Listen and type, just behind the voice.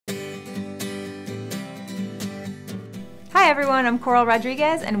Hi everyone, I'm Coral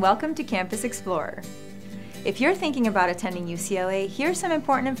Rodriguez and welcome to Campus Explorer. If you're thinking about attending UCLA, here's some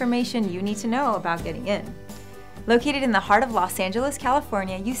important information you need to know about getting in. Located in the heart of Los Angeles,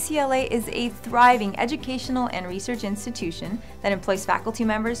 California, UCLA is a thriving educational and research institution that employs faculty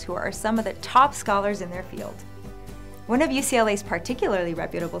members who are some of the top scholars in their field. One of UCLA's particularly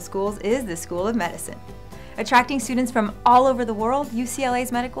reputable schools is the School of Medicine. Attracting students from all over the world,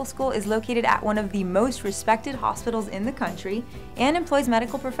 UCLA's medical school is located at one of the most respected hospitals in the country and employs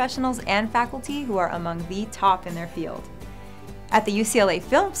medical professionals and faculty who are among the top in their field. At the UCLA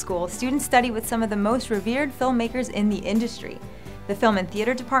Film School, students study with some of the most revered filmmakers in the industry. The Film and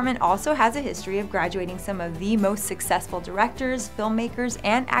Theater Department also has a history of graduating some of the most successful directors, filmmakers,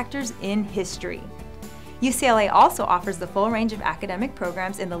 and actors in history. UCLA also offers the full range of academic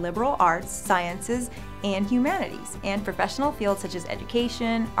programs in the liberal arts, sciences, and humanities, and professional fields such as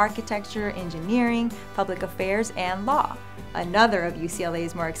education, architecture, engineering, public affairs, and law, another of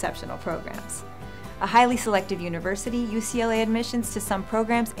UCLA's more exceptional programs. A highly selective university, UCLA admissions to some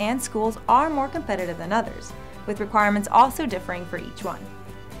programs and schools are more competitive than others, with requirements also differing for each one.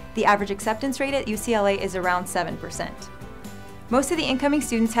 The average acceptance rate at UCLA is around 7%. Most of the incoming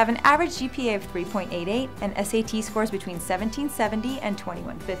students have an average GPA of 3.88 and SAT scores between 1770 and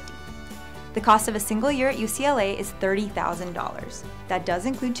 2150. The cost of a single year at UCLA is $30,000. That does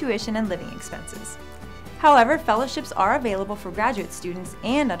include tuition and living expenses. However, fellowships are available for graduate students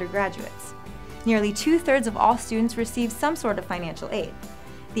and undergraduates. Nearly 2/3 of all students receive some sort of financial aid.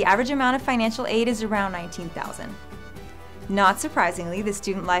 The average amount of financial aid is around $19,000. Not surprisingly, the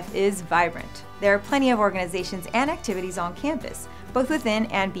student life is vibrant. There are plenty of organizations and activities on campus, both within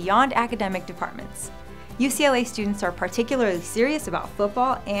and beyond academic departments. UCLA students are particularly serious about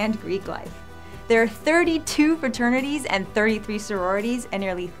football and Greek life. There are 32 fraternities and 33 sororities, and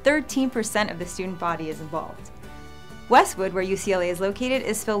nearly 13% of the student body is involved. Westwood, where UCLA is located,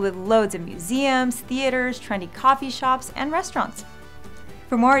 is filled with loads of museums, theaters, trendy coffee shops, and restaurants.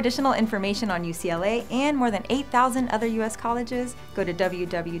 For more additional information on UCLA and more than 8,000 other U.S. colleges, go to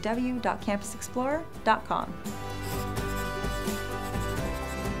www.campusexplorer.com.